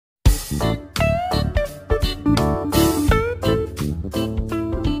Hello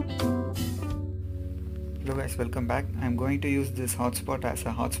guys, welcome back. I'm going to use this hotspot as a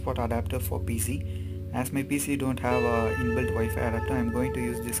hotspot adapter for PC. As my PC don't have a inbuilt Wi-Fi adapter, I'm going to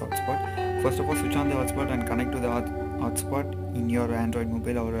use this hotspot. First of all, switch on the hotspot and connect to the hotspot in your Android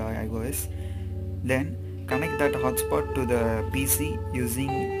mobile or iOS. Then connect that hotspot to the PC using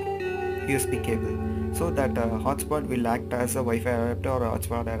USB cable. So that hotspot will act as a Wi-Fi adapter or a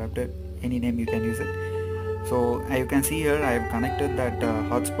hotspot adapter, any name you can use it. So you can see here I have connected that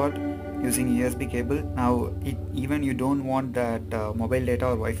hotspot using USB cable. Now even you don't want that mobile data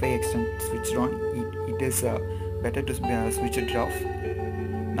or Wi-Fi extension switched on, it is better to switch it off.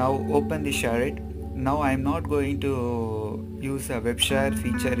 Now open the shareit. Now I am not going to use a web share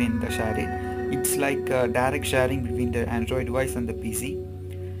feature in the shareit. It's like direct sharing between the Android device and the PC.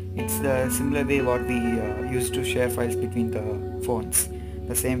 It's the similar way what we used to share files between the phones,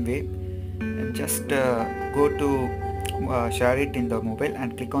 the same way. And just go to shareit in the mobile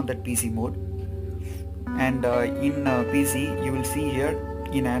and click on that PC mode, and in PC you will see here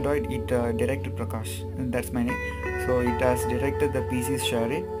in Android it directed Prakash, and that's my name, so it has directed the PC's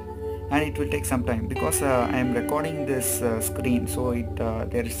shareit, and it will take some time because I am recording this screen, so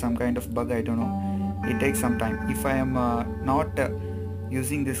there is some kind of bug, I don't know, it takes some time. If I am not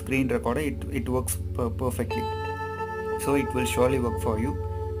using the screen recorder, it works perfectly, so it will surely work for you.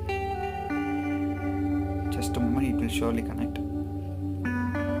 Just a moment, it will surely connect.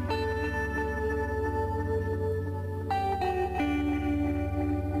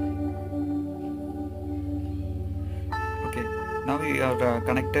 Okay, now we are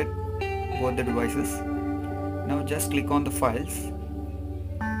connected both the devices. Now just click on the files,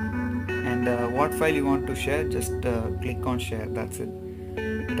 and what file you want to share, just click on share, that's it.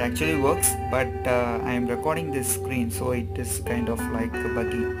 It actually works, but I am recording this screen, so it is kind of like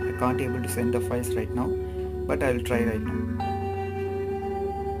buggy. I can't able to send the files right now, but I will try right now.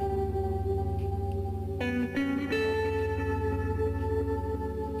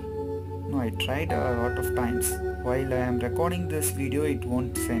 No, I tried a lot of times. While I am recording this video, it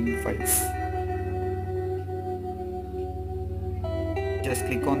won't send files. Just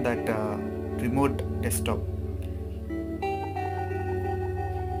click on that remote desktop.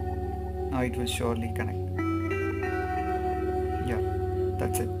 Now it will surely connect. Yeah,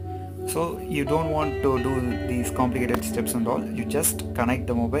 that's it. So you don't want to do these complicated steps and all, you just connect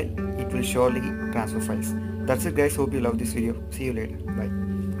the mobile, it will surely transfer files. That's it guys, hope you love this video. See you later, bye.